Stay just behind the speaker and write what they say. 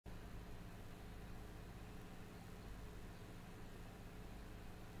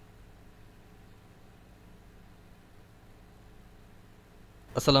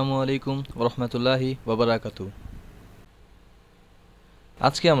আসসালামু আলাইকুম ওরহমতুল্লাহি ওয়াবারাকাতু।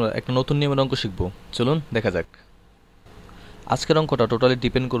 আজকে আমরা একটা নতুন নিয়মের অঙ্ক শিখব। চলুন দেখা যাক। আজকের অঙ্কটা টোটালি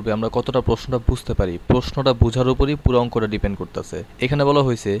ডিপেন্ড করবে আমরা কতটা প্রশ্নটা বুঝতে পারি। প্রশ্নটা বোঝার উপরই পুরো অঙ্কটা ডিপেন্ড করতেছে। এখানে বলা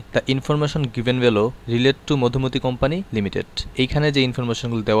হয়েছে the information given value relate two Madhumati company limited. এইখানে যে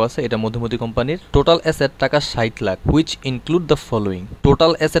ইনফরমেশনগুলো দেওয়া আছে এটা মধুমতি কোম্পানির। টোটাল অ্যাসেট টাকা 60 lakh, which include the following.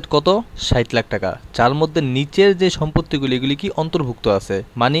 Total asset কত? 60 লাখ টাকা, যার মধ্যে নিচের যে সম্পত্তিগুলি এগুলি কি অন্তর্ভুক্ত আছে,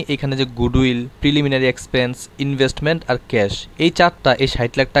 মানে এখানে যে গুডউইল, প্রিলিমিনারি এক্সপেন্স, ইনভেস্টমেন্ট আর ক্যাশ, এই চারটা এই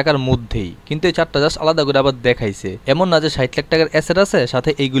 60 লাখ টাকার মধ্যেই। কিন্তু এই চারটা জাস্ট আলাদা করে আবার দেখাইছে, এমন না যে 60 লাখ টাকার অ্যাসেট আছে সাথে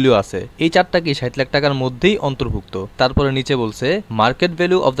এইগুলিও আছে। এই চারটা কি 60 লাখ টাকার মধ্যেই অন্তর্ভুক্ত। তারপরে নিচে বলছে market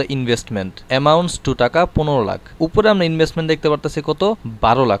value of the investment amounts two টাকা 15 লাখ। উপরে আমরা ইনভেস্টমেন্ট দেখতে পারতেছি কত?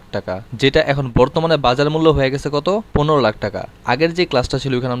 12 লাখ টাকা, যেটা এখন বর্তমানে বাজার মূল্য হয়ে গেছে কত? 15 লাখ টাকা। আগের যে ক্লাসটা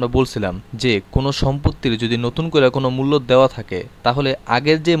ছিল ওখানে আমরা বলছিলাম যে কোনো সম্পত্তির যদি নতুন করে কোনো মূল্য দেওয়া থাকে তাহলে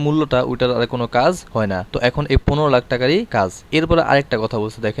আগের যে মূল্যটা ওইটার আর কোনো কাজ হয় না। তো এখন এই 15 লাখ টাকারই কাজ। এরপরে আরেকটা কথা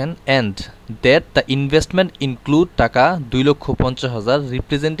বলছে দেখেন, and that the investment include টাকা 2,50,000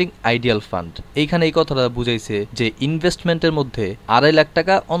 রিপ্রেজেন্টিং আইডিয়াল ফান্ড। এইখানে এই কথাটা বুঝাইছে যে ইনভেস্টমেন্টের মধ্যে 2.5 লাখ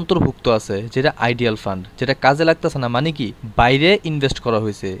টাকা অন্তর্ভুক্ত আছে, যেটা আইডিয়াল ফান্ড, যেটা কাজে লাগতেছে না, মানে কি বাইরে ইনভেস্ট করা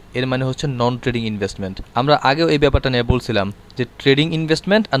হয়েছে, এর মানে হচ্ছে নন ট্রেডিং ইনভেস্টমেন্ট। আমরা আগেও এই ব্যাপারটা নিয়ে বলছিলাম যে ট্রেডিং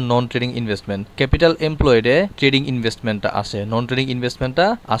ইনভেস্টমেন্ট আর নন ট্রেডিং ইনভেস্টমেন্ট। ক্যাপিটাল এমপ্লয়েডে ট্রেডিং ইনভেস্টমেন্টটা আসে, নন ট্রেডিং ইনভেস্টমেন্টটা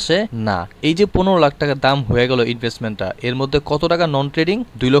আসে না। এই যে 15 লাখ টাকার দাম হয়ে গেল ইনভেস্টমেন্টটা, এর মধ্যে কত টাকা নন ট্রেডিং?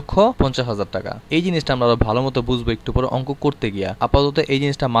 2,50,000 টাকা। এই জিনিসটা আমরা ভালো মতো বুঝবো একটু পরে অঙ্ক করতে গিয়া। আপাতত এই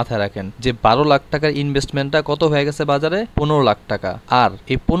জিনিসটা মাথায় রাখেন যে 12 লাখ টাকার ইনভেস্টমেন্টটা কত হয়ে গেছে বাজারে? 15 লাখ টাকা। আর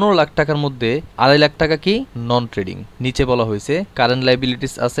এই 15 লাখ টাকার মধ্যে 2.5 লাখ টাকা কি? নন ট্রেডিং। নিচে বলা হয়েছে কারেন্ট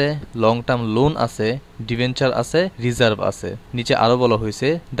লাইবিলিটিস আছে, লং টার্ম লোন আছে, ডিভেঞ্চার আছে, রিজার্ভ আছে। নিচে আরো বলা হয়েছে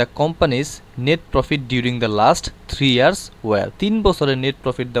the companies net profit during the last 3 years war. 3 বছরের নেট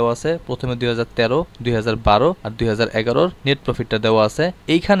প্রফিট দেওয়া আছে। প্রথমে 2013, 2012 আর 2011 নেট প্রফিটটা দেওয়া আছে।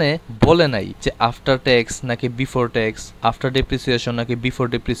 এইখানে বলে নাই যে আফটার ট্যাক্স নাকি বিফোর ট্যাক্স, আফটার ডেপ্রিসিয়েশন নাকি বিফোর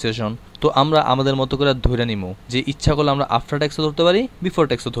ডেপ্রিসিয়েশন। তো আমরা আমাদের মতো করে ধরে নিব যে ইচ্ছা করলে আমরা আফটার ট্যাক্সও ধরতে পারি, বিফোর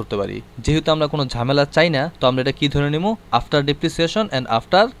ট্যাক্সও ধরতে পারি। যেহেতু আমরা কোনো ঝামেলা চাই না, তো আমরা এটা কি ধরে নিব? After depreciation and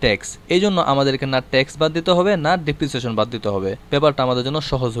after tax. এই জন্য আমাদেরকে না ট্যাক্স বাদ দিতে হবে না ডেপ্রিসিয়েশন বাদ দিতে হবে। ব্যাপারটা আমাদের জন্য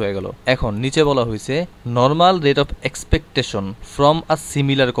সহজ হয়ে গেল। এখন নিচে বলা হয়েছে normal rate of expectation from a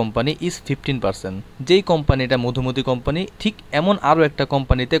similar company is 15%। যেই কোম্পানিটা মধুমতি কোম্পানি, ঠিক এমন আরো একটা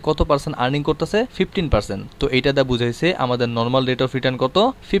কোম্পানিতে কত পার্সেন্ট আর্নিং করতেছে? 15%। তো এইটা দা বুঝাইছে আমাদের নর্মাল রেট অফ রিটার্ন কত?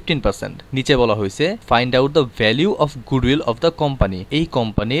 15%। নিচে বলা হয়েছে find out the value of goodwill of the company. এই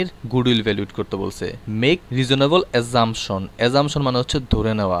কোম্পানির গুডউইল ভ্যালুয়েট করতে বলছে। Make reasonable assumption. অ্যাজাম্পশন মানে হচ্ছে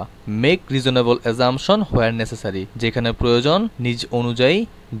ধরে নেওয়া। Make reasonable assumption where necessary, যেখানে প্রয়োজন নিজ অনুযায়ী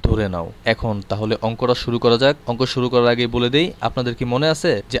ধরে নাও। এখন তাহলে অঙ্কটা শুরু করা যাক। অঙ্ক শুরু করার আগে বলে দেই, আপনাদের কি মনে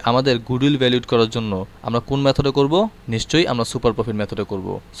আছে যে আমাদের গুডউইল ভ্যালুয়েট করার জন্য আমরা কোন মেথডে করব? নিশ্চয়ই আমরা সুপার প্রফিট মেথডে করব।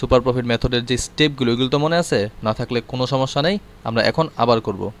 সুপার প্রফিট মেথডের যে স্টেপগুলো এগুলো তো মনে আছে? না থাকলে কোনো সমস্যা নেই, আমরা এখন আবার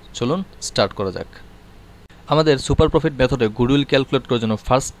করব। চলুন স্টার্ট করা যাক। আমাদের সুপার প্রফিট মেথডে গুডউইল ক্যালকুলেট করার জন্য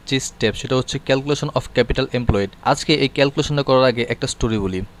ফার্স্ট যে স্টেপ সেটা হচ্ছে ক্যালকুলেশন অফ ক্যাপিটাল এমপ্লয়েড। আজকে এই ক্যালকুলেশনটা করার আগে একটা স্টোরি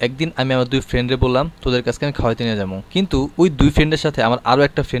বলি। একদিন আমি আমার 2 ফ্রেন্ডে বললাম তোদের কাছে আমি খাওয়াইতে নিয়ে যাবো, কিন্তু ওই 2 ফ্রেন্ডের সাথে আমার আরো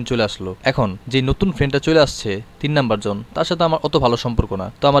একটা ফ্রেন্ড চলে আসলো। এখন যে নতুন ফ্রেন্ডটা চলে আসছে 3 নাম্বার জন, তার সাথে আমার অত ভালো সম্পর্ক না।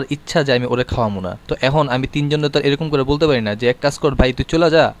 তো আমার ইচ্ছা যে আমি ওরে খাওয়াবো না। তো এখন আমি 3 জনের তো এরকম করে বলতে পারি না যে এক কাজ কর ভাই তুই চলে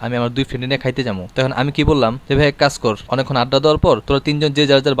যা, আমি আমার 2 ফ্রেন্ড নিয়ে খাইতে যাবো। তখন আমি কি বললাম যে ভাই এক কাজ কর, অনেকক্ষণ আড্ডা দেওয়ার পর তোরা 3 জন যে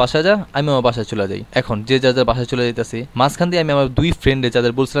যার যার বাসায় যা, আমি আমার বাসায় চলে যাই। এখন যে যার যার বাসায় চলে যাইতেছি, মাঝখান দিয়ে আমি আমার 2 ফ্রেন্ডে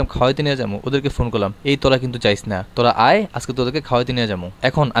যাদের বলছিলাম খাওয়াইতে নিয়ে যাবো ওদেরকে ফোন করলাম, এই তোরা কিন্তু যাইস না, তোরা আয়, আজকে তোদেরকে খাওয়াইতে নিয়ে যাবো।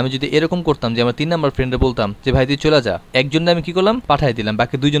 এখন আমি যদি এরকম করতাম যে আমার 3 নাম্বার ফ্রেন্ডে বলতাম যে ভাই তুই চলে যা, একজনে আমি কি করলাম পাঠাই দিলাম,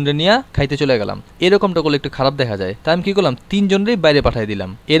 বাকি 2 জনরে নিয়ে খাইতে চলে গেলাম। এরকমটা করলে একটু খারাপ দেখা যায়। তাই আমি কি করলাম 3 জনরেই বাইরে পাঠাই দিলাম।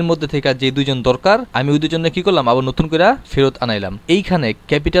 এর মধ্যে থেকে যে 2 জন দরকার আমি ওই 2 জনরে কি করলাম আবার নতুন করে ফেরত আনাইলাম। এইখানে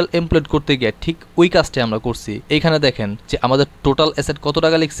ক্যাপিটাল এমপ্লয়েড করতে গিয়ে ঠিক ওই কাজটাই আমরা করছি। এইখানে দেখেন যে আমাদের টোটাল অ্যাসেট কত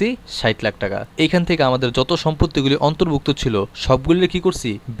টাকা লিখছি? 60 লাখ টাকা। এইখান থেকে আমাদের যত সম্পত্তিগুলি অন্তর্ভুক্ত ছিল সবগুলি কি করছি?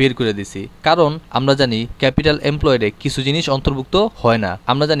 বের করে দিছি। কারণ আমরা জানি ক্যাপিটাল এমপ্লয়েডে কিছু জিনিস অন্তর্ভুক্ত হয় না।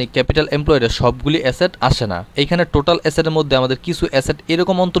 আমরা জানি ক্যাপিটাল এমপ্লয়েডে সবগুলি অ্যাসেট আসে না। এইখানে টোটাল অ্যাসেটের মধ্যে আমাদের কিছু অ্যাসেট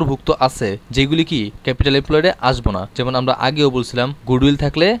এরকম অন্তর্ভুক্ত আছে যেগুলি কি ক্যাপিটাল এমপ্লয়েডে আসবে না। যেমন আমরা আগেও বলছিলাম গুডউইল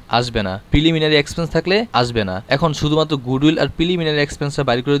থাকলে আসবে না, প্রিলিমিনারি এক্সপেন্স থাকলে আসবে না। এখন শুধুমাত্র গুডউইল আর প্রিলিমিনারি এক্সপেন্সটা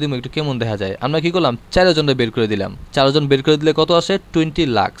বের করে দিব, একটু কেমন দেখা যায়। আমরা কি করলাম 4 জনরে বের করে দিলাম। 4 জন বের করে দিলে কত আসে? 20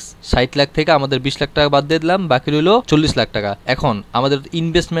 লাখ। 60 লাখ থেকে আমাদের 20 লাখ টাকা বাদ দিয়ে দিলাম, বাকি রইল 40 লাখ টাকা। এখন আমাদের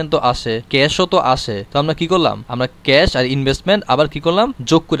ইনভেস্টমেন্ট তো আসে, ক্যাশও তো আসে। তো আমরা কি করলাম? আমরা ক্যাশ আর ইনভেস্টমেন্ট আবার কি করলাম?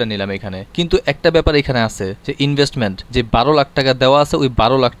 যোগ করে নিলাম এখানে। কিন্তু একটা ব্যাপার এখানে আছে যে ইনভেস্টমেন্ট যে 12 লাখ টাকা দেওয়া আছে, ওই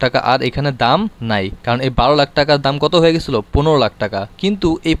 12 লাখ টাকা আর এখানে দাম নাই, কারণ এই 12 লাখ টাকার দাম কত হয়ে গেছিল 15 লাখ টাকা। কিন্তু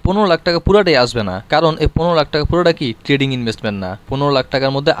এই 15 লাখ টাকা পুরোটাই আসবে না, কারণ এই 15 লাখ টাকা পুরোটা কি ট্রেডিং ইনভেস্টমেন্ট না। 15 লাখ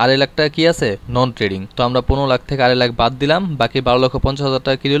টাকার মধ্যে 2.5 লাখ টাকা কি আছে নন ট্রেডিং। তো আমরা 15 লাখ থেকে 2.5 লাখ বাদ দিলাম, বাকি 12,50,000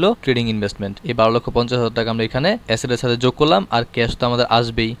 টাকা কি হলো ট্রেডিং ইনভেস্টমেন্ট। এই 12,50,000 টাকা আমরা এখানে অ্যাসেটের সাথে যোগ করলাম, আর ক্যাশ তো আমাদের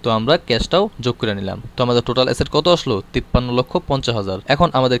আসবেই, তো আমরা ক্যাশটাও যোগ করে নিলাম। তো আমাদের টোটাল অ্যাসেট কত আসলো 53,50,000। এখন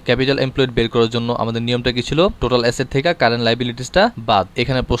আমাদের ক্যাপিটাল এমপ্লয়েড বের করার জন্য আমাদের নিয়মটা কি ছিল, টোটাল অ্যাসেট থেকে কারেন্ট লাইবিলিটিসটা বাদ।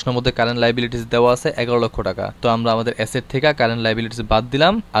 এখানে প্রশ্নের মধ্যে কারেন্ট লাইবিলিটিস দেওয়া আছে 11 লক্ষ টাকা। তো আমরা আমাদের অ্যাসেট থেকে কারেন্ট লাইবিলিটিস বাদ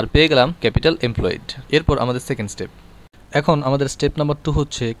দিলাম আর পেয়ে গেলাম ক্যাপিটাল এমপ্লয়েড। এরপর আমাদের সেকেন্ড স্টেপ। এখন আমাদের স্টেপ নাম্বার 2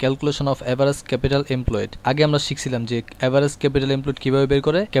 হচ্ছে calculation of average capital employed. আগে আমরা শিখছিলাম যে এভারেজ ক্যাপিটাল এমপ্লয়েড কিভাবে বের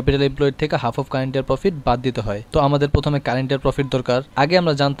করে। ক্যাপিটাল এমপ্লয়েড থেকে half of current year profit বাদ দিতে হয়। তো আমাদের প্রথমে কারেন্ট ইয়ার প্রফিট দরকার। আগে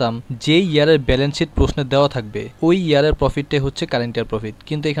আমরা জানতাম যে ইয়ারের ব্যালেন্স শিট প্রশ্নে দেওয়া থাকবে ওই ইয়ারের প্রফিটটাই হচ্ছে কারেন্ট ইয়ার প্রফিট,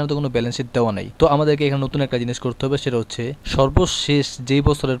 কিন্তু এখানে তো কোনো ব্যালেন্স শিট দেওয়া নাই। তো আমাদেরকে এখানে নতুন একটা জিনিস করতে হবে, সেটা হচ্ছে সর্বশেষ যেই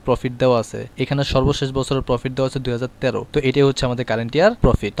বছরের প্রফিট দেওয়া আছে। এখানে সর্বশেষ বছরের প্রফিট দেওয়া আছে 2013। তো এটাই হচ্ছে আমাদের কারেন্ট ইয়ার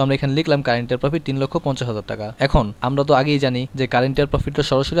প্রফিট। তো আমরা এখানে লিখলাম কারেন্ট ইয়ার প্রফিট 3,50,000 টাকা। এখন আমরা তো আগেই জানি যে কারেন্ট ইয়ার প্রফিটটা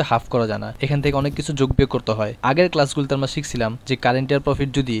সরাসরি হাফ করা যায় না, এখান থেকে অনেক কিছু যোগ বিয়োগ করতে হয়। আগের ক্লাসগুলোতে আমরা শিখছিলাম যে কারেন্ট ইয়ার প্রফিট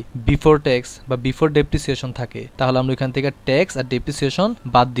যদি বিফোর ট্যাক্স বা বিফোর ডেপ্রিসিয়েশন থাকে তাহলে আমরা এখান থেকে ট্যাক্স আর ডেপ্রিসিয়েশন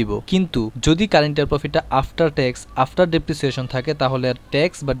বাদ দিব। কিন্তু যদি কারেন্ট ইয়ার প্রফিটটা আফটার ট্যাক্স আফটার ডেপ্রিসিয়েশন থাকে তাহলে আর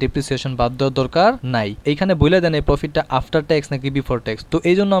ট্যাক্স বা ডেপ্রিসিয়েশন বাদ দেওয়ার দরকার নাই। এইখানে বলে দেন এই প্রফিটটা আফটার ট্যাক্স নাকি বিফোর ট্যাক্স। তো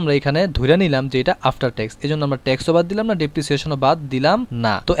এই জন্য আমরা এখানে ধরে নিলাম যে এটা আফটার ট্যাক্স, এই জন্য আমরা ট্যাক্সও বাদ দিলাম না, ডেপ্রিসিয়েশনও বাদ দিলাম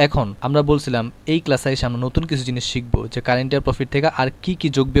না। তো এখন আমরা বলছিলাম এই ক্লাসে এসে আমরা নতুন কিছু জিনিস শিখবো যে কারেন্ট ইয়ার প্রফিট থেকে আর কি কি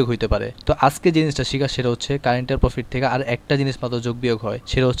যোগ বিয়োগ হইতে পারে। তো আজকে যে জিনিসটা শিখা সেটা হচ্ছে কারেন্ট ইয়ার প্রফিট থেকে আর একটা জিনিস মাত্র যোগ বিয়োগ হয়,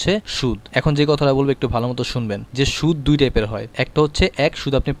 সেটা হচ্ছে সুদ। এখন যে কথাটা বলবো একটু ভালো মতো শুনবেন, যে সুদ দুই টাইপের হয়। একটা হচ্ছে এক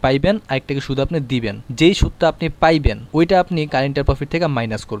সুদ আপনি পাইবেন, আরেকটাকে সুদ আপনি দিবেন। যেই সুদটা আপনি পাইবেন ওইটা আপনি কারেন্ট ইয়ার প্রফিট থেকে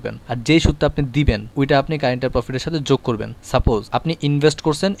মাইনাস করবেন, আর যেই সুদটা আপনি দিবেন ওইটা আপনি কারেন্ট ইয়ার প্রফিটের সাথে যোগ করবেন। সাপোজ আপনি ইনভেস্ট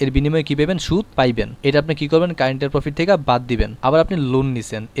করছেন, এর বিনিময়ে কি পাবেন সুদ পাইবেন, এটা আপনি কি করবেন কারেন্ট ইয়ার প্রফিট থেকে বাদ দিবেন। আবার আপনি লোন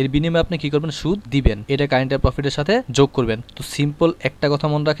নিছেন, এর বিনিময়ে আপনি কি করবেন সুদ দিবেন, এটা কারেন্ট ইয়ার প্রফিটের সাথে যোগ করবেন। তো সিম্পল একটা কথা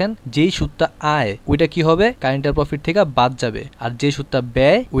মনে রাখেন, যেই সুদটা আয় ওইটা কি হবে কারেন্ট ইয়ার প্রফিট থেকে বাদ যাবে, আর যে সুদটা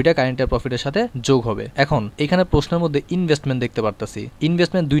ব্যয় ওইটা কারেন্ট ইয়ার প্রফিটের সাথে যোগ হবে। এখন এখানে প্রশ্নের মধ্যে ইনভেস্টমেন্ট দেখতে পারতাছি।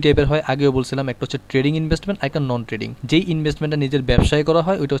 ইনভেস্টমেন্ট দুই টাইপের হয়, আগেও বলছিলাম, একটা হচ্ছে ট্রেডিং ইনভেস্টমেন্ট আর একটা নন ট্রেডিং। যেই ইনভেস্টমেন্টটা নিজের ব্যবসায় করা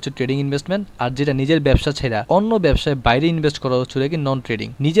হয় ওইটা হচ্ছে ট্রেডিং ইনভেস্টমেন্ট, আর যেটা নিজের ব্যবসা ছেড়া অন্য ব্যবসায় বাইরে ইনভেস্ট করা হচ্ছে কি নন ট্রেডিং।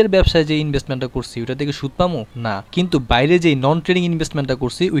 নিজের ব্যবসায় যে ইনভেস্টমেন্টটা করছি ওইটা থেকে সুদ পামু না, কিন্তু বাইরে যেই নন ট্রেডিং ইনভেস্টমেন্টটা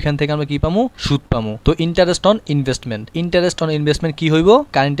করছি ওইখান থেকে আমরা কি পামু সুদ পামু। তো interest on investment, interest on investment কি হইব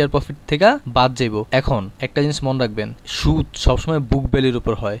কারেন্ট ইয়ার প্রফিট থেকে বাদ যাইব। এখন একটা জিনিস মনে রাখবেন, সুদ সবসময় বুক ভ্যালুর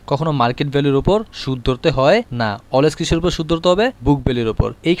উপর হয়, কখনো মার্কেট ভ্যালুর উপর সুদ ধরতে হয় না। অলওয়েজ কিসের উপর সুদ ধরতে হবে বুক ভ্যালুর উপর।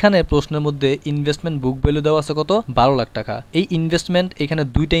 এইখানে প্রশ্নের মধ্যে ইনভেস্টমেন্ট বুক ভ্যালু দেওয়া আছে কত 12 লাখ টাকা। এই ইনভেস্টমেন্ট এখানে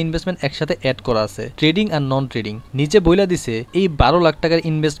দুইটা ইনভেস্টমেন্ট একসাথে অ্যাড করা আছে, ট্রেডিং আর নন ট্রেডিং। নিচে বইলা দিছে এই 12 লাখ টাকার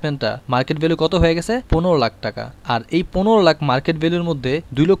ইনভেস্টমেন্টটা মার্কেট ভ্যালু কত হয়ে গেছে 15 লাখ টাকা, আর এই 15 লাখ মার্কেট ভ্যালুর মধ্যে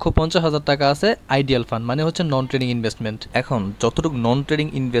 2,50,000 টাকা আছে আইডিয়াল ফান্ড, মানে হচ্ছে নন ট্রেডিং ইনভেস্টমেন্ট। এখন যতটুকু নন ট্রেডিং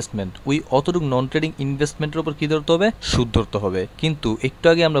ইনভেস্টমেন্ট ওই অতটুকু নন ট্রেডিং ইনভেস্টমেন্টের উপর কি ধরতে হবে সুদ ধরতে হবে। কিন্তু একটু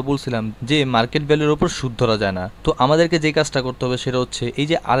আগে আমরা বলছিলাম যে মার্কেট ভ্যালুর উপর সুদ ধরা যায় না। তো আমাদেরকে যে কাজটা করতে হবে সেটা হচ্ছে এই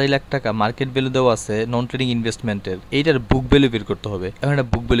যে 2.5 লাখ টাকা মার্কেট ভ্যালু দেওয়া আছে নন ট্রেডিং ইনভেস্টমেন্টের, এইটার বুক ভ্যালু বের করতে হবে। এখন এটা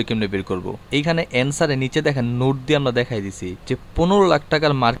বুক ভ্যালু কেমনে বের করবো, এইখানে অ্যান্সারে নিচে দেখেন নোট দিয়ে আমরা দেখাই দিছি যে 15 লাখ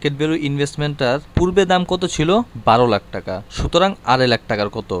টাকার মার্কেট ভ্যালু ইনভেস্টমেন্টটার পূর্বে দাম কত ছিল 12 লাখ টাকা, সুতরাং 2.5 লাখ টাকার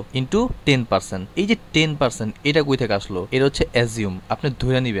কত ইন্টু 10%। এই যে 10% এটা কই থেকে আসলো, এটা হচ্ছে অ্যাজিউম, আপনি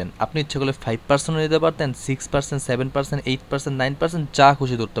ধরে নিবেন। আপনি ইচ্ছা করলে 5% নিতে পারতেন, 6%, 7%, 8%, 9% যা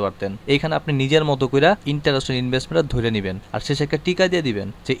খুশি ধরতে পারতেন। এখানে আপনি নিজের মতো করে ইন্টারেস্ট অন ইনভেস্টমেন্ট ধরে নিবেন, আর শেষে একটা টিকা দিয়ে দিবেন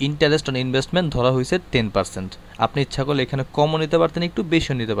যে ইন্টারেস্ট অন ইনভেস্টমেন্ট ধরা হয়েছে 10%। আপনি ইচ্ছা করলে এখানে কমও নিতে পারতেন, একটু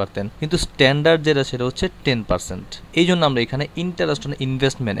বেশিও নিতে পারতেন, কিন্তু স্ট্যান্ডার্ড যেটা সেটা হচ্ছে 10%। এই জন্য আমরা এখানে ইন্টারেস্ট অন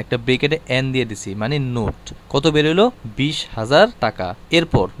ইনভেস্টমেন্ট একটা ব্রেকেটে এন দিয়ে দিছি, মানে নোট কত বেরোলো 20,000 টাকা।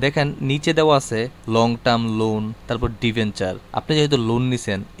 এরপর দেখেন নিচে দেওয়া আছে লং টার্ম লোন, তারপর ডিভেঞ্চার। আপনি যেহেতু লোন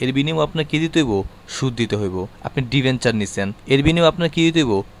নিছেন এর বিনিময়ে আপনার কি দিতে হইব সুদ দিতে হইব। আপনি ডিভেঞ্চার নিছেন এর বিনিময়ে আপনার কি দিতে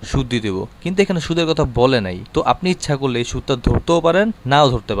হইব সুদ দিতে হইব, কিন্তু এখানে সুদের কথা বলে নাই। তো আপনি ইচ্ছা করলে এই সুদটা ধরতেও পারেন নাও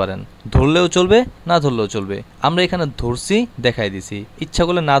ধরতে পারেন, ধরলেও চলবে না ধরলেও চলবে। আমরা এখানে ধরছি দেখাই দিছি, ইচ্ছা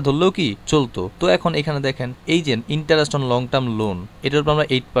করলে না ধরলেও কি চলতো। তো এখন এখানে দেখেন এই যে interest on long term loan এটার উপর আমরা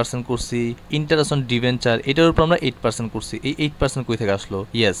 8% করছি, ইন্টারেস্ট অন ডিভেঞ্চার এটার উপর আমরা 8% করছি। এই 8% কই থেকে আসলো?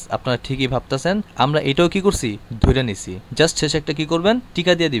 ইয়েস, আপনারা ঠিকই ভাবতেছেন, আমরা এটাও কি করছি ধরে নিছি। জাস্ট শেষে একটা কি করবেন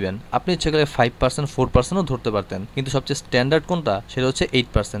টিকা দিয়ে দিবেন। আপনি ইচ্ছা করলে 5%, 4%ও ধরতে পারতেন, কিন্তু সবচেয়ে স্ট্যান্ডার্ড কোনটা সেটা হচ্ছে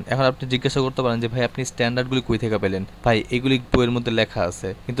 8%। এখন আপনি জিজ্ঞাসা করতে পারেন যে ভাই আপনি স্ট্যান্ডার্ডগুলি কই থেকে পেলেন? ভাই এগুলি বইয়ের মধ্যে লেখা আছে,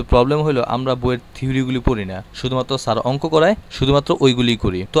 কিন্তু প্রবলেম প্রবলেম হলো আমরা বইয়ের থিওরিগুলি পড়ি না, শুধুমাত্র স্যার অঙ্ক করায় শুধুমাত্র ওইগুলিই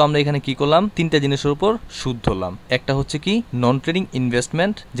করি। তো আমরা এখানে কি করলাম, তিনটা জিনিসের উপর সুদ ধরলাম। একটা হচ্ছে কি নন ট্রেডিং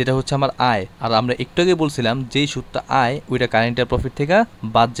ইনভেস্টমেন্ট, যেটা হচ্ছে আমার আয়, আর আমরা একটু আগে বলছিলাম যেই সুদটা আয় ওইটা কারেন্টের প্রফিট থেকে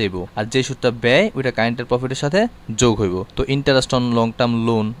বাদ যাইব, আর যেই সুদটা ব্যয় ওইটা কারেন্টের প্রফিটের সাথে যোগ হইব। তো interest on long term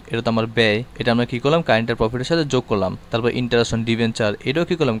loan, এটা তো আমার ব্যয়, এটা আমরা কি করলাম কারেন্টের প্রফিটের সাথে যোগ করলাম। তারপর ইন্টারেস্ট অন ডিভেঞ্চার, এটাও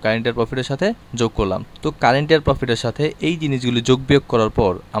কি করলাম কারেন্টের প্রফিটের সাথে যোগ করলাম। তো কারেন্টের প্রফিটের সাথে এই জিনিসগুলি যোগ বিয়োগ করার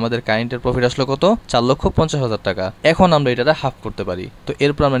পর আমাদের কারেন্টের প্রফিট আসলো কত, 4,50,000 টাকা। এখন আমরা এটা হাফ করতে পারি। তো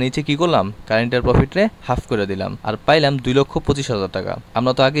এরপর আমরা নিচে কি করলাম, কারেন্টের প্রফিটে হাফ করে দিলাম, আর পাইলাম 2,25,000 টাকা।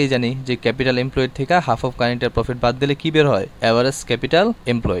 আমরা তো আগেই জানি যে ক্যাপিটাল এমপ্লয়েড থেকে হাফ অফ কারেন্টের প্রফিট বাদ দিলে কি বের হয়, এভারেজ ক্যাপিটাল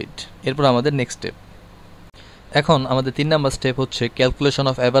এমপ্লয়েড। এরপর আমাদের নেক্সট স্টেপ। এখন আমাদের 3 নাম্বার স্টেপ হচ্ছে ক্যালকুলেশন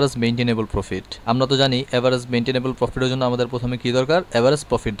অফ এভারেজ মেইনটেনেবল প্রফিট। আমরা তো জানি এভারেজ মেইনটেনেবল প্রফিটের জন্য আমাদের প্রথমে কি দরকার, এভারেজ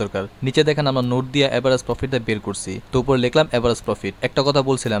প্রফিট দরকার। নিচে দেখেন আমরা নোট দিয়ে এভারেজ প্রফিটটা বের করছি, তো উপরে লিখলাম এভারেজ প্রফিট। একটা কথা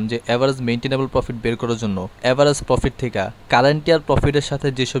বলছিলাম যে এভারেজ মেইনটেনেবল প্রফিট বের করার জন্য এভারেজ প্রফিট থেকে কারেন্ট ইয়ার প্রফিটের সাথে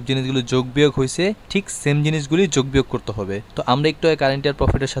যেসব জিনিসগুলো যোগ বিয়োগ হয়েছে ঠিক সেম জিনিসগুলি যোগ বিয়োগ করতে হবে। তো আমরা একটু কারেন্ট ইয়ার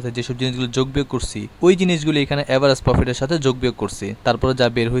প্রফিটের সাথে যেসব জিনিসগুলো যোগ বিয়োগ করছি ওই জিনিসগুলি এখানে এভারেজ প্রফিটের সাথে যোগ বিয়োগ করছি, তারপরে যা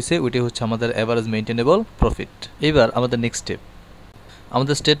বের হয়েছে ওইটাই হচ্ছে আমাদের এভারেজ মেইনটেনেবল প্রফিট। এবার আমাদের নেক্সট স্টেপ,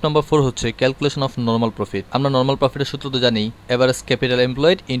 আমাদের স্টেপ নম্বর 4 হচ্ছে ক্যালকুলেশন অফ নরমাল প্রফিট। আমরা নরমাল প্রফিটের সূত্র তো জানি, average capital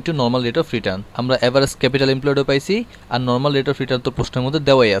employed into normal rate of return. আমরা এভারেজ ক্যাপিটাল এমপ্লয়েডও পাইছি, আর নরমাল রেট অফ রিটার্ন তো প্রশ্নের মধ্যে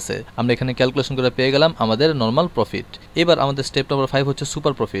দেওয়াই আছে। আমরা এখানে ক্যালকুলেশন করে পেয়ে গেলাম আমাদের নরমাল প্রফিট। এবার আমাদের স্টেপ নম্বর 5 হচ্ছে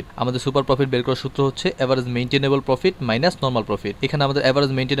সুপার প্রফিট। আমাদের সুপার প্রফিট বের করার সূত্র হচ্ছে average মেইনটেনেবল profit minus normal profit. এখানে আমাদের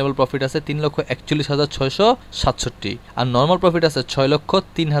এভারেজ মেইনটেনেবল প্রফিট আছে 3,41,667, আর নরমাল প্রফিট আছে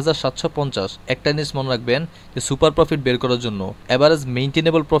 6,03,750। একটা জিনিস মনে রাখবেন যে সুপার প্রফিট বের করার জন্য এভারেজ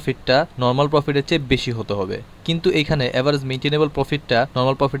মেইনটেনেবল প্রফিটটা নরমাল প্রফিটের চেয়ে বেশি হতে হবে, কিন্তু এখানে এভারেজ মেইনটেনেবল প্রফিটটা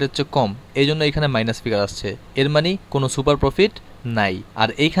নরমাল প্রফিটের চেয়ে কম, এই জন্য এখানে মাইনাস ফিগার আসছে। এর মানে কোনো সুপার প্রফিট নাই। আর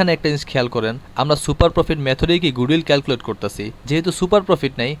এইখানে একটা জিনিস খেয়াল করেন, আমরা সুপার প্রফিট মেথডে কি গুডউইল ক্যালকুলেট করতেছি, যেহেতু সুপার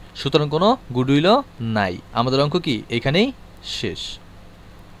প্রফিট নাই সুতরাং কোনো গুডউইলও নাই। আমাদের অঙ্ক কি এখানেই শেষ।